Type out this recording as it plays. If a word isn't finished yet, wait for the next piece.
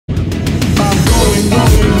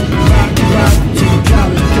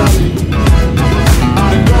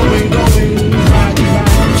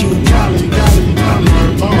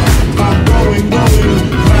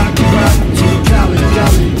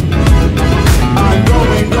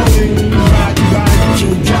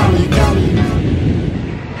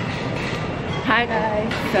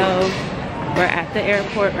at the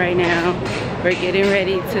airport right now. We're getting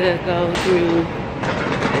ready to go through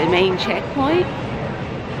the main checkpoint.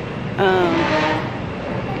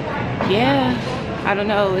 Yeah, I don't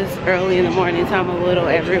know, it's early in the morning, so I'm a little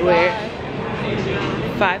everywhere.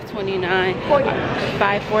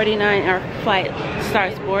 5:49, our flight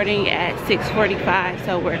starts boarding at 6:45,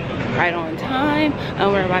 so we're right on time,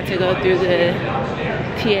 and we're about to go through the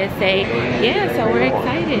TSA. Yeah, so we're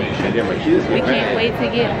excited. We can't wait to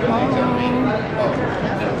get home.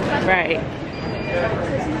 Right.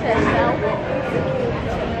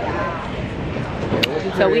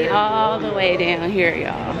 So we all the way down here,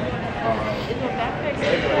 y'all.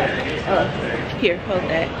 Here, hold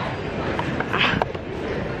that.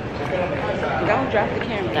 Don't drop the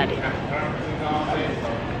camera. Got it.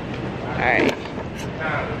 Alright. It's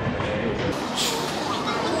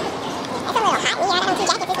a little hot. We have on two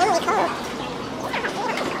jackets. It's normally cold.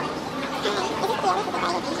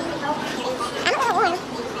 I'm a little warm.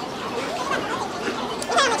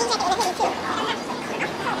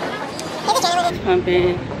 It's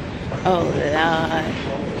pumping. Oh Lord.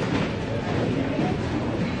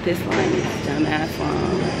 This line is dumbass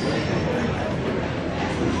long.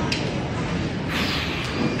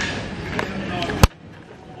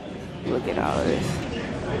 Look at all this.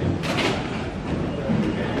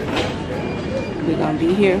 We're gonna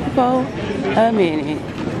be here for a minute.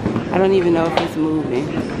 I don't even know if it's moving.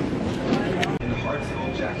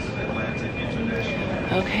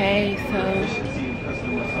 Okay, so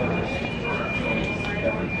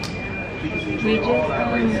we just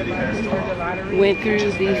went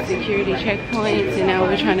through these security checkpoints, and now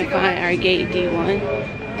we're trying to find our gate D1. I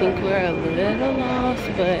think we're a little lost,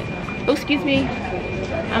 but oh, excuse me.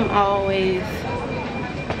 I'm always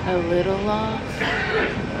a little lost.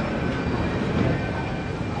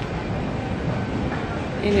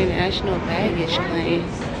 International baggage claim.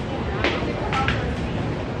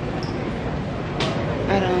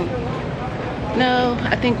 I don't know.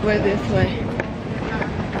 I think we're this way.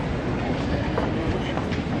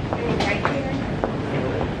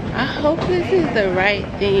 I hope this is the right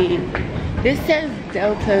thing. This says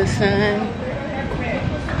Delta, son.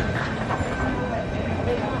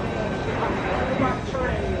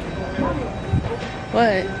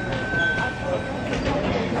 What?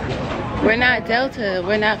 We're not Delta.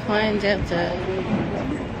 We're not flying Delta.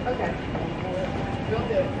 Okay.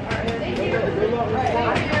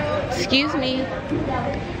 Excuse me.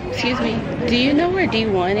 Excuse me. Do you know where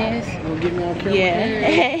D1 is? You'll give me on camera?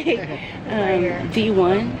 Yeah.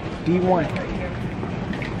 D1. D1.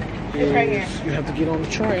 It's right here. You have to get on the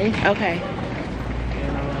train. Okay.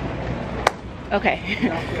 Okay.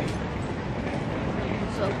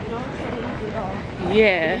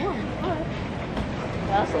 Yeah.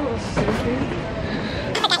 That's a little stupid.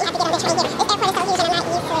 I forgot you have to get on the train here. This airport is so huge and I'm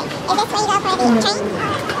not used to it.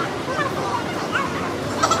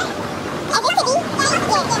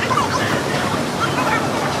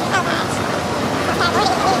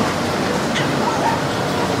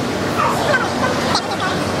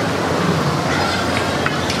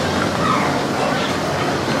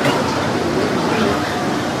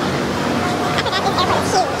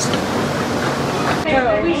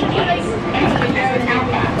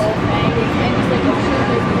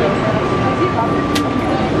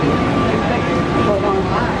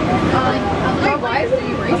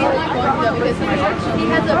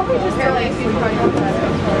 Is this where you go for the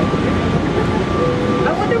train?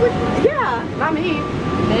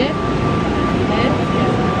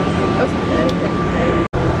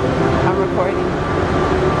 I'm recording.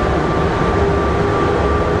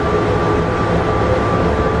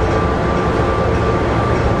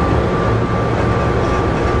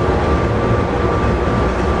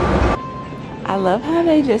 I love how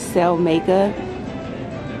they just sell makeup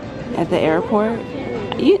at the airport.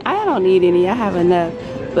 I don't need any, I have enough,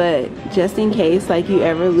 but just in case like you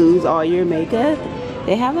ever lose all your makeup,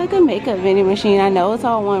 they have like a makeup vending machine. I know it's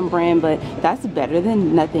all one brand, but that's better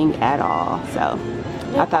than nothing at all. So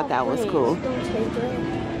I thought that was cool.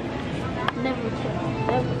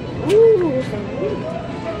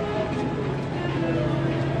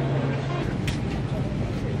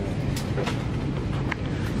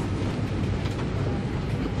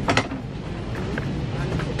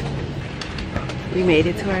 We made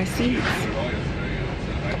it to our seats.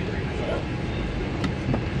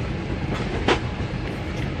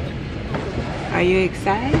 Are you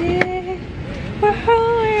excited? We're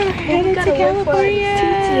headed to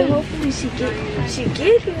California. Hopefully she get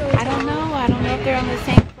here. I don't know. I don't know if they're on the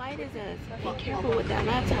same flight as us. Be careful with that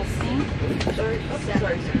laptop thing.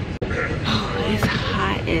 Oh, it's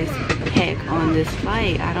hot as heck on this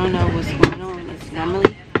flight. I don't know what's going on. It's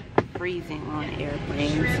normally freezing on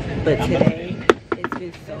airplanes, but today it's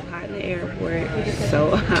been so hot in the airport,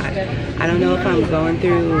 so hot. I don't know if I'm going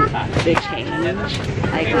through the change,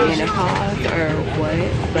 like menopause or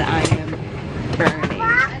what, but I am burning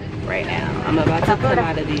right now. I'm about to come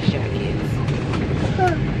out of these jackets.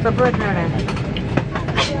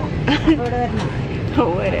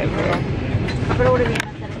 Whatever.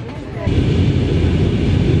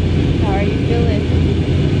 How are you feeling?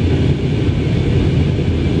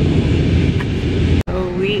 So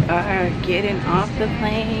we are getting off the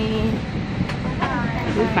plane.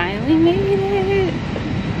 We finally made it.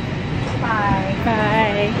 Bye.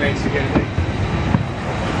 Bye. Thanks again.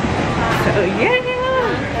 So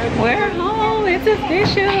yeah, we're home. It's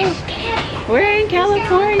official. We're in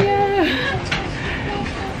California.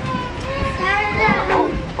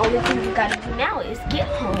 Only thing you gotta do now is get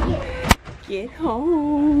home. Get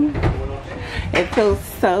home. It feels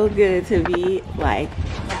so good to be like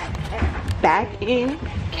back in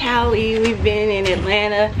Cali. We've been in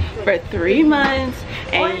Atlanta for 3 months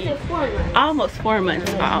and almost 4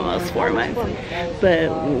 months, but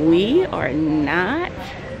we are not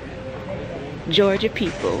Georgia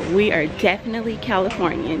people. We are definitely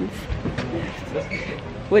Californians.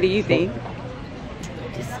 What do you think?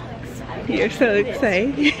 You're so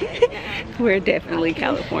excited. We're definitely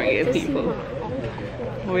California people.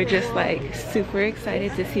 We're just like super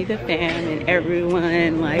excited to see the fam and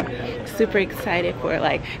everyone, like super excited for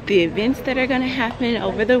like the events that are gonna happen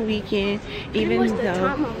over the weekend. Even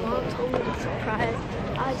though my mom told me to surprise,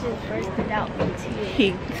 I just bursted out in tears.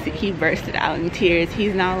 he bursted out in tears.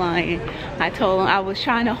 He's not lying. I told him I was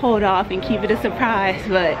trying to hold off and keep it a surprise,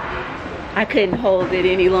 but I couldn't hold it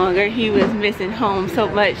any longer. He was missing home so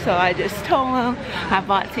much, so I just told him I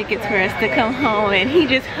bought tickets for us to come home, and he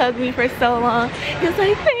just hugged me for so long. He was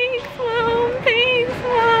like, thanks mom, thanks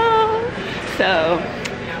mom. So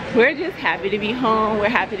we're just happy to be home. We're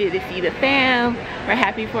happy to see the fam. We're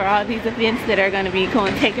happy for all these events that are going to be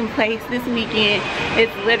taking place this weekend.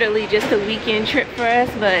 It's literally just a weekend trip for us,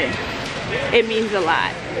 but it means a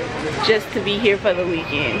lot just to be here for the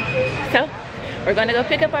weekend. So we're gonna go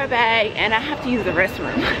pick up our bag, and I have to use the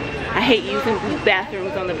restroom. I hate using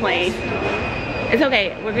bathrooms on the plane. It's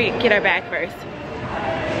okay, we're gonna get our bag first.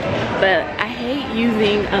 But I hate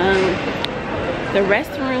using the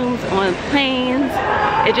restrooms on planes.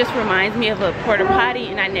 It just reminds me of a porta potty,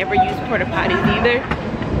 and I never use porta potties either.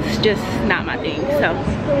 It's just not my thing, so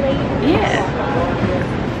yeah.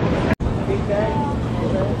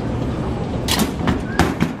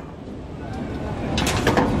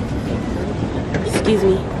 Excuse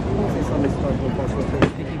me.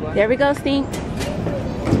 There we go, Stink.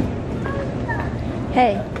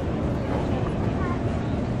 Hey.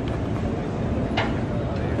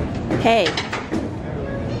 Hey.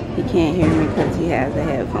 He can't hear me because he has the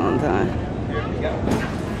headphones on.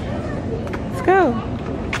 Let's go.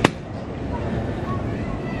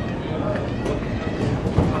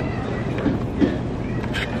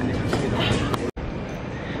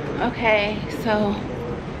 Okay, so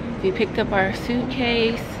we picked up our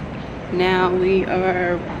suitcase. Now we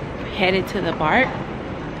are headed to the BART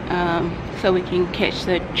so we can catch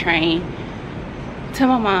the train to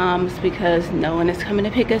my mom's because no one is coming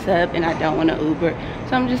to pick us up and I don't want to Uber.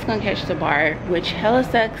 So I'm just gonna catch the BART, which hella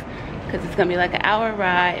sucks because it's gonna be like an hour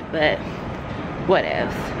ride, but what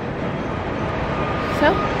else.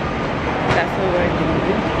 So that's what we're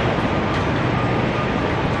doing.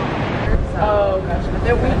 Oh gosh, we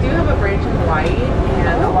do have a branch in Hawaii,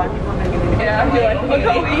 and a lot of people have been getting Yeah, I feel like we'll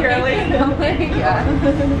go be early.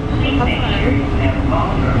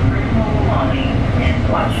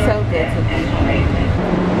 So good to be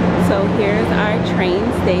home. So here's our train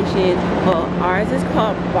station. Well, ours is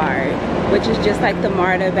called BART, which is just like the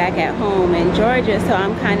MARTA back at home in Georgia. So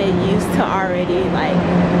I'm kind of used to already like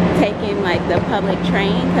taking like the public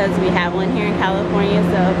train because we have one here in California.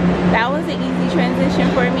 So that was an easy transition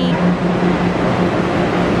for me.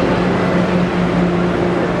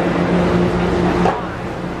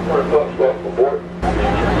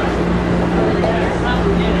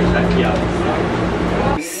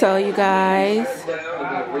 So you guys,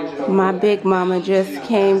 my big mama just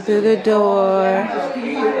came through the door.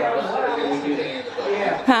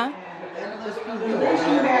 Huh?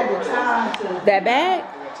 That bag?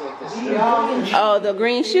 Oh, the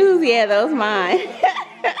green shoes? Yeah, those mine.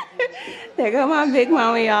 There go my big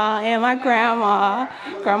mama, y'all, and my grandma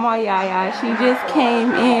Yaya. She just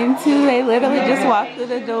came in too. They literally just walked through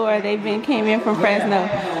the door. They came in from Fresno.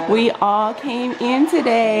 We all came in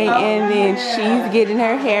today, and then she's getting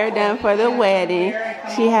her hair done for the wedding.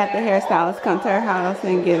 She had the hairstylist come to her house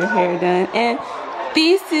and get her hair done. And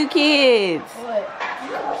these two kids.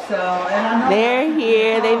 They're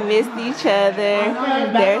here. They missed each other.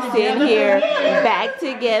 They're sitting here back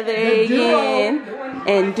together again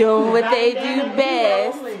and doing what they do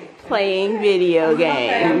best, playing video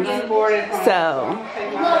games. So,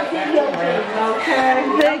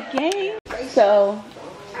 the game. So,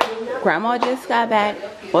 Grandma just got back.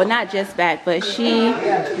 Well, not just back, but she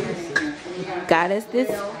got us this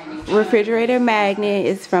refrigerator magnet.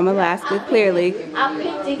 It's from Alaska, clearly,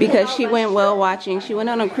 because she went whale watching. She went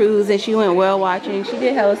on a cruise and she went whale watching. She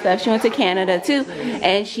did hella stuff. She went to Canada too,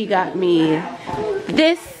 and she got me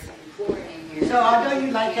this. So I know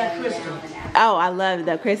you like that crystal. Oh, I love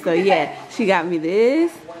the crystal. Yeah, she got me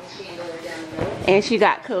this, and she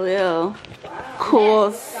got Khalil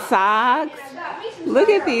cool socks. Look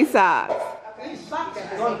at these socks.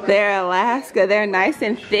 They're Alaska. They're nice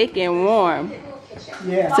and thick and warm.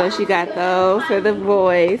 Yeah. So she got those for the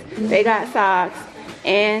boys. They got socks.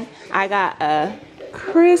 And I got a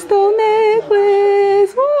crystal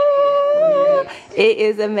necklace. Woo! It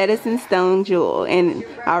is a medicine stone jewel. And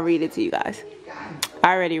I'll read it to you guys.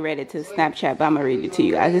 I already read it to Snapchat, but I'm going to read it to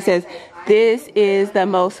you guys. It says, this is the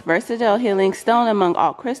most versatile healing stone among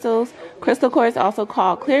all crystals. Crystal quartz, also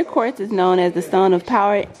called clear quartz, is known as the stone of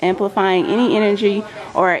power, amplifying any energy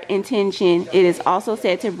or intention. It is also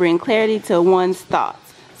said to bring clarity to one's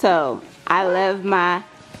thoughts. So, I love my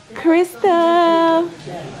crystal. Let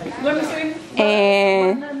me see.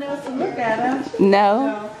 And nothing else to look at, huh?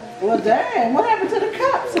 No. Well, dang. What happened to the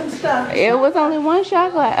cups and stuff? It was only one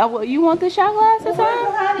shot glass. You want the shot glass or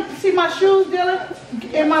something? See my shoes,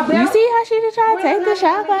 Dylan? In my belt? You see how she just tried to take the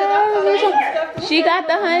shot glass? She got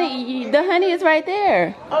the honey. The honey is right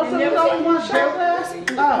there. Oh, so there's only one shot glass?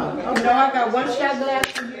 Oh, okay. No, I got one shot glass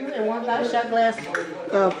for you and one shot glass.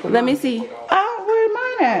 Let me see. Oh, where's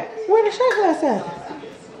mine at? Where the shot glass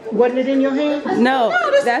at? Wasn't it in your hand? No,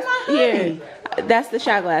 this that's is my here. That's the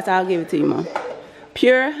shot glass. I'll give it to you, Mom.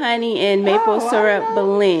 Pure honey and maple syrup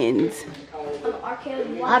blends.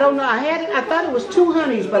 I don't know. I thought it was 2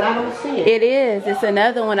 honeys, but I don't see it. It is. It's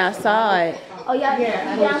another one. I saw it. Oh yeah,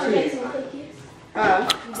 I don't see it.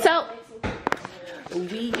 So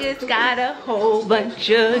we just got a whole bunch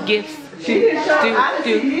of gifts. Yeah,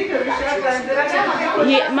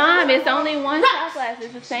 Mom, it's only one shot glass.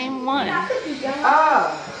 It's the same one.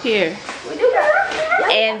 Here.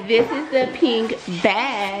 And this is the pink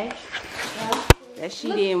bag that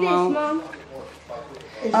she didn't want.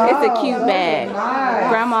 It's a cute bag. Nice.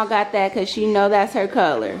 Grandma got that because she know that's her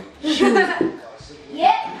color. This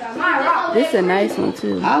is a nice one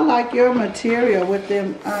too. I like your material with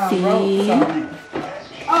them ropes on it.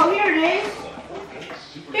 Oh, here it is.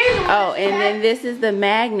 Oh, and then this is the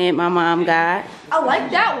magnet my mom got. I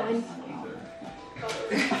like that one.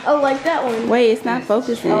 I like that one. Wait, it's not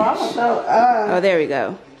focusing. Oh, there we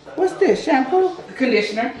go. What's this? Shampoo?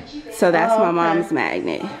 Conditioner. So that's my mom's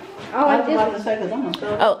magnet. I like this one.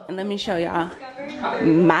 Oh, and let me show y'all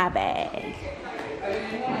my bag.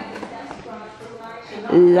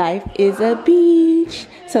 Life is a beach.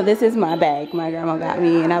 So this is my bag my grandma got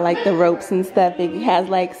me, and I like the ropes and stuff. It has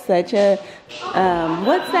like such a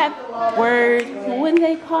what's that word? What do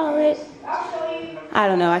they call it? I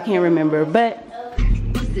don't know, I can't remember. But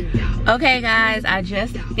okay guys, I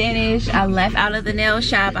just finished. I left out of the nail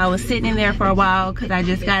shop. I was sitting in there for a while because I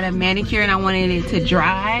just got a manicure and I wanted it to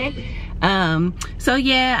dry. So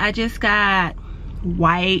yeah, I just got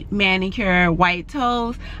white manicure, white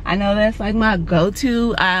toes. I know that's like my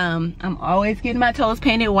go-to. I'm always getting my toes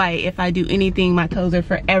painted white. If I do anything, my toes are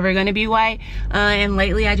forever gonna be white. And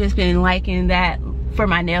lately I just been liking that for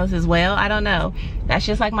my nails as well. I don't know, that's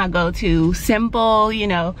just like my go-to. Simple, you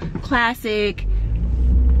know, classic.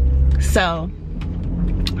 So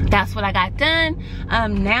that's what I got done.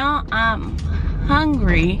 Now I'm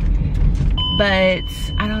hungry, but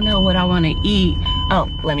I don't know what I want to eat. Oh,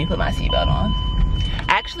 let me put my seatbelt on.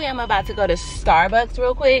 Actually, I'm about to go to Starbucks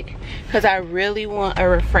real quick because I really want a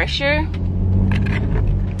refresher.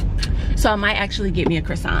 So I might actually get me a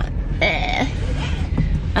croissant.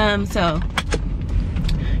 So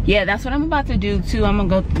yeah, that's what I'm about to do too. I'm gonna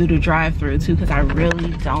go through the drive-thru too because I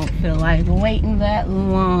really don't feel like waiting that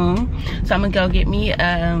long. So I'm gonna go get me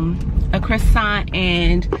a croissant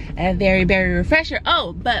and a very berry refresher.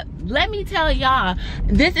 Oh, but let me tell y'all,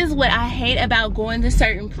 this is what I hate about going to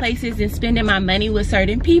certain places and spending my money with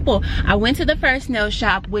certain people. I went to the first nail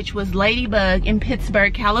shop, which was Ladybug in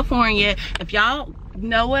Pittsburgh, California. If y'all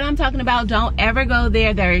know what I'm talking about, don't ever go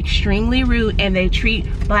there. They're extremely rude and they treat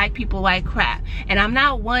black people like crap. And I'm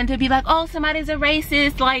not one to be like, oh, somebody's a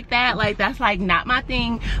racist like that. Like, that's like not my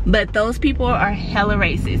thing. But those people are hella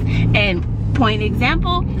racist. And point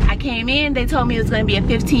example, I came in, they told me it was gonna be a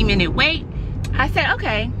 15-minute wait. I said,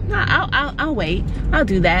 okay, I'll wait. I'll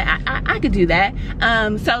do that. I could do that.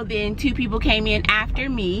 So then 2 people came in after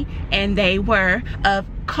me, and they were of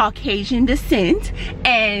Caucasian descent,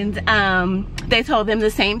 and they told them the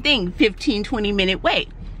same thing, 15-20 minute wait.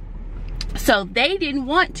 So they didn't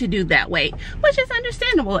want to do that wait, which is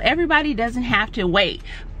understandable. Everybody doesn't have to wait.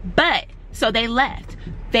 But so they left.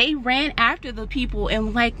 They ran after the people and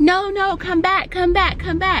were like, no, come back,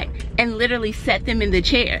 and literally set them in the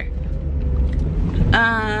chair.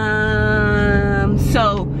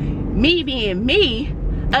 So me being me,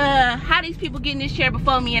 how these people get in this chair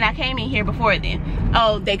before me and I came in here before them?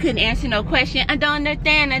 Oh, they couldn't answer no question. I don't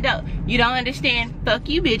understand. You don't understand? Fuck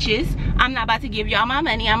you bitches. I'm not about to give y'all my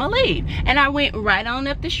money. I'ma leave. And I went right on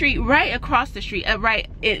up the street, right across the street,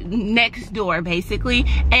 next door basically.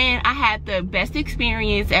 And I had the best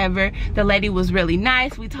experience ever. The lady was really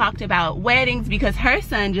nice. We talked about weddings because her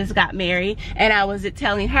son just got married, and I was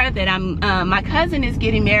telling her that my cousin is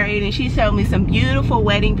getting married, and she showed me some beautiful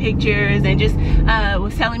wedding pictures, and just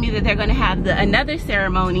was telling me that they're gonna have another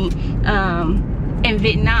ceremony in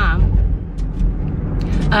Vietnam,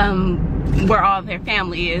 where all of their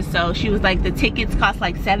family is. So she was like, the tickets cost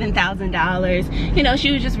like $7,000. You know,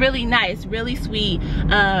 she was just really nice, really sweet.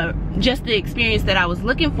 Just the experience that I was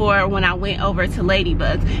looking for when I went over to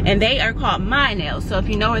Ladybug's. And they are called My Nails. So if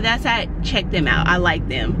you know where that's at, check them out. I like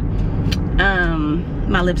them.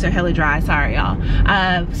 My lips are hella dry, sorry y'all.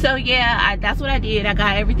 So yeah, that's what I did. I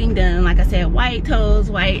got everything done. Like I said, white toes,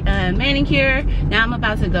 white manicure. Now I'm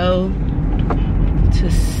about to go to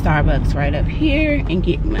Starbucks right up here and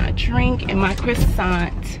get my drink and my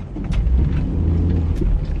croissant.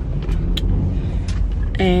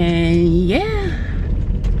 And yeah,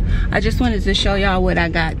 I just wanted to show y'all what I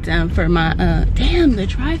got done for my damn, the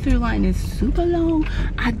drive-through line is super long.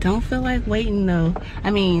 I don't feel like waiting though.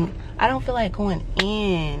 I mean, I don't feel like going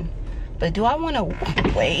in, but do I want to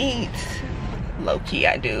wait? Low-key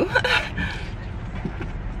I do.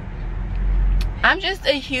 I'm just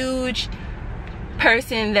a huge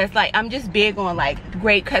person that's like, I'm just big on like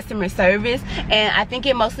great customer service, and I think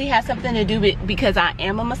it mostly has something to do with because I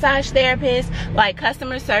am a massage therapist. Like,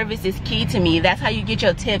 customer service is key to me. That's how you get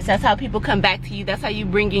your tips, that's how people come back to you, that's how you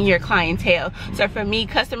bring in your clientele. So for me,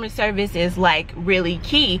 customer service is like really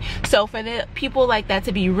key. So for the people like that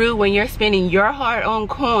to be rude when you're spending your hard-earned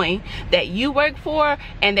coin that you work for,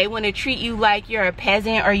 and they want to treat you like you're a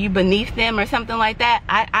peasant or you beneath them or something like that,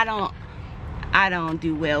 I don't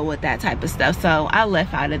do well with that type of stuff. So I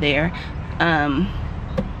left out of there.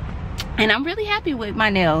 And I'm really happy with my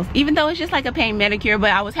nails, even though it's just like a pain manicure.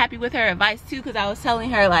 But I was happy with her advice too, because I was telling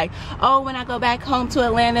her like, oh, when I go back home to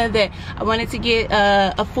Atlanta, that I wanted to get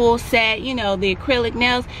a full set, you know, the acrylic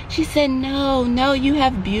nails. She said, no, you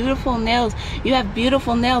have beautiful nails. You have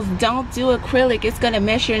beautiful nails. Don't do acrylic. It's gonna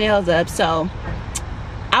mess your nails up. So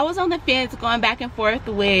I was on the fence going back and forth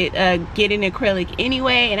with getting acrylic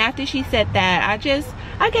anyway, and after she said that, I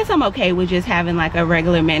guess I'm okay with just having like a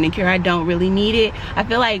regular manicure. I don't really need it. I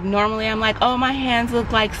feel like normally I'm like, oh, my hands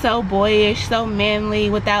look like so boyish, so manly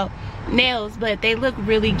without nails, but they look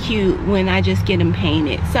really cute when I just get them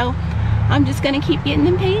painted. So I'm just gonna keep getting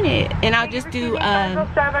them painted, and I'll just do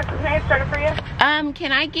Starbucks. Can I start it for you?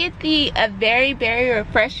 Can I get the very berry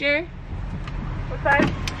refresher? What size?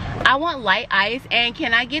 I want light ice, and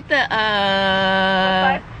can I get the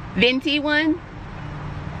venti one?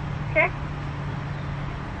 Okay.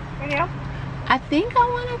 Anything else? I think I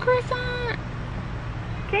want a croissant.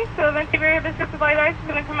 Okay, so venti berry biscuits with light ice is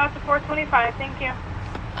gonna come out to $4.25. Thank you.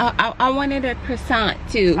 I wanted a croissant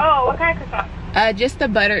too. Oh, what kind of croissant? Just a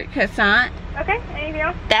buttered croissant. Okay. Anything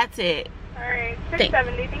else? That's it. All right.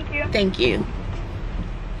 $6.70. Thank you. Thank you.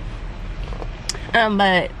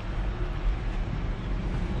 But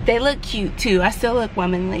they look cute too. I still look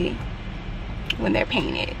womanly when they're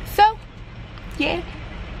painted. So, yeah.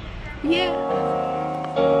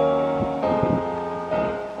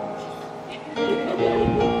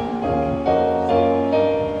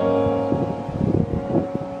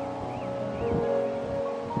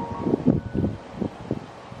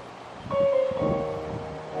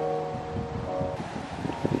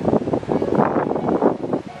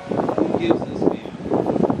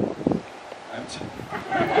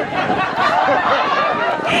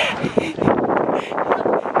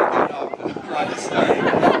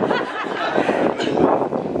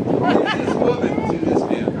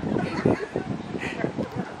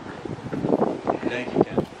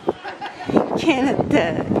 Kenneth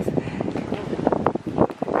does.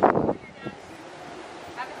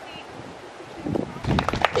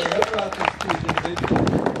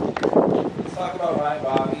 Let's talk about Ryan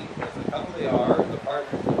Bobby. As the couple they are, the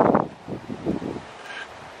partners.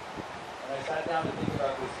 When I sat down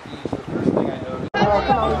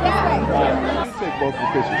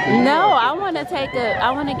makeup.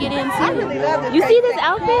 I want to get into. I really love this. You see this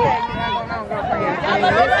outfit?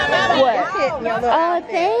 What? Oh,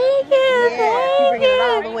 thank you. Yeah, Thank bring it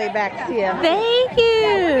all you. the way back here. Thank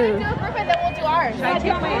you. Then we'll do ours. I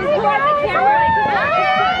take my camera.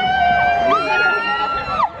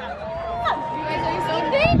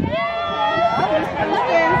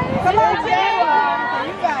 Come on, Jen.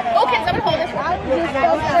 Okay, so I'm gonna hold this.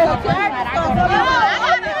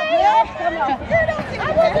 I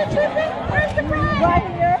wasn't tripping. Where's the prize? Right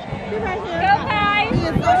here. Go, guys.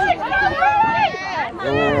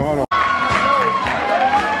 Hold on.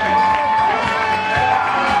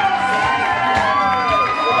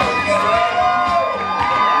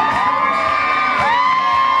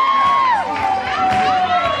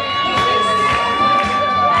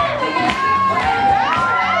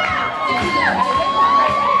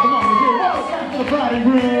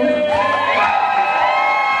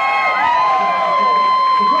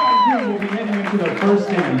 First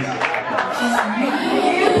dance.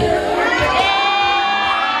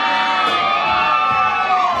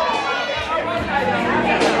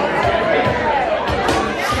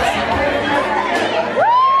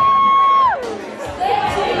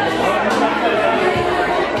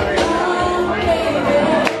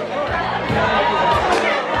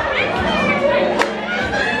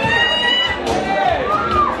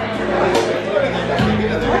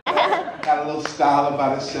 Got a little style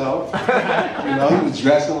about himself. You know, he was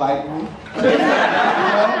dressing like me.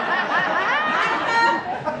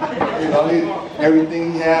 You know,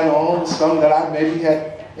 everything he had on, some that I maybe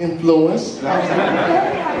had influenced. And I was like,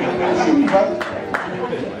 okay, I see you, brother.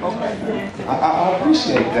 I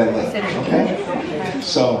appreciate that look, okay?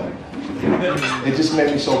 So, it just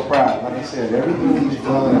made me so proud. Like I said, everything he's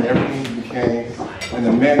done and everything he became, and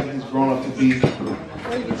the man that he's grown up to be,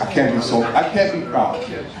 I can't be proud.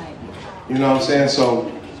 You know what I'm saying?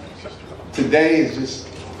 So today is just,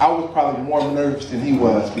 I was probably more nervous than he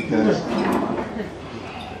was because,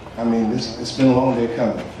 I mean, it's been a long day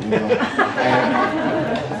coming, you know?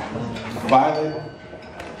 And Violet,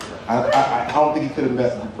 I don't think he could have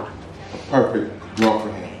met a perfect girl for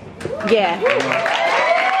him. Yeah. You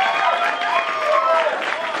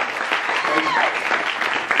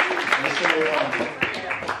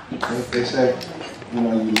know? They say, you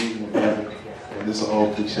know, you leave your brother. This is an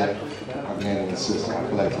old cliche. My man and sister. I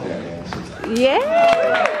collected that man and sister. Yeah.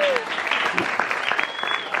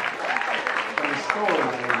 And the story,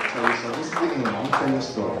 I'm going to tell you something. This is the end. I'm going to tell you a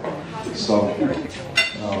story. So,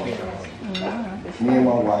 me and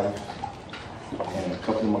my wife and a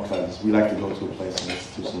couple of my cousins, we like to go to a place and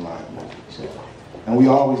listen to some live music. And we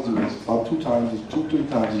always do this about 3 times a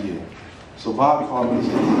year. So Bob called me and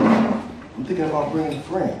said, I'm thinking about bringing a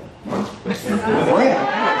friend. A friend?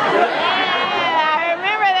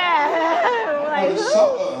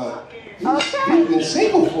 He's been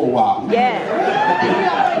single for a while. Yeah.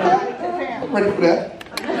 I'm ready for that.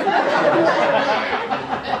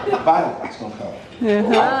 Violet's gonna come. I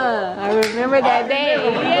remember that day.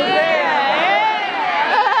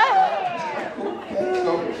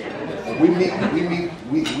 So we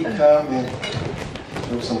come and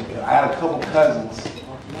there was some. I had a couple cousins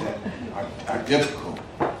that are difficult.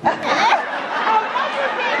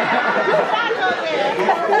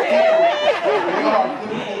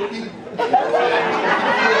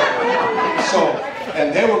 So, and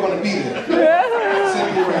they were going to be there. Send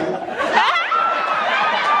me around.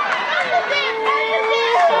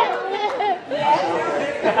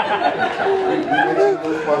 We went to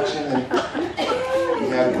the function and we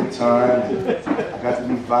had a good time. And I got to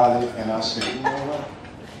meet Violet and I said, you know what?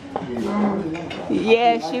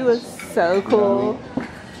 Yeah, she was so cool.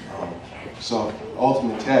 So,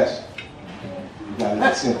 ultimate test, you got to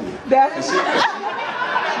let Cynthia.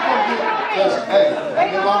 Hey,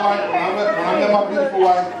 when I met my beautiful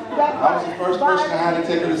wife, I was the first person I had to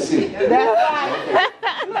take her to see. What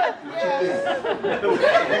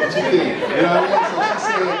you think? You know what I mean? So she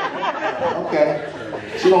said, okay.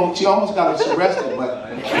 She almost got us arrested, but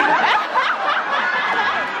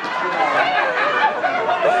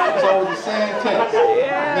so it was the same test.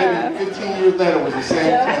 Maybe 15 years later, it was the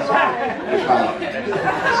same test.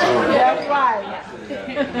 So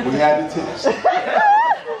we had the test.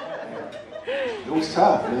 It was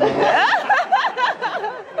tough, you know.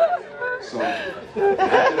 So after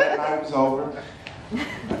that night was over,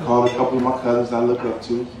 I called a couple of my cousins I look up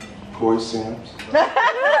to, Corey Sims. I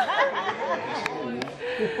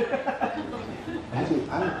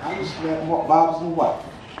just met Bob's new wife.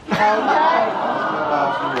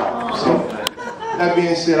 So that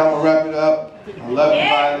being said, I'm gonna wrap it up. I love you,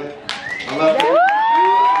 Violet. I love you.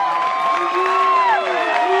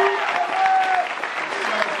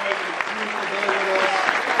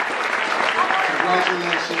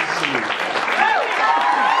 Congratulations to you.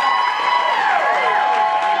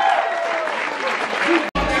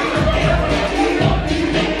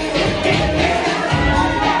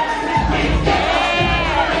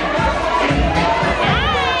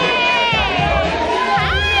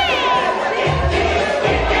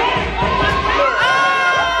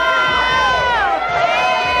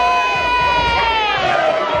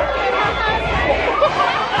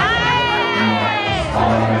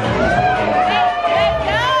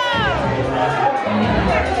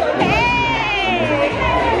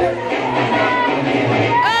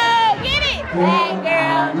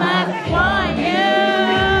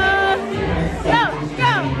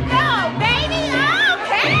 Go, baby,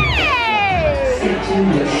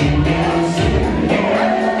 okay!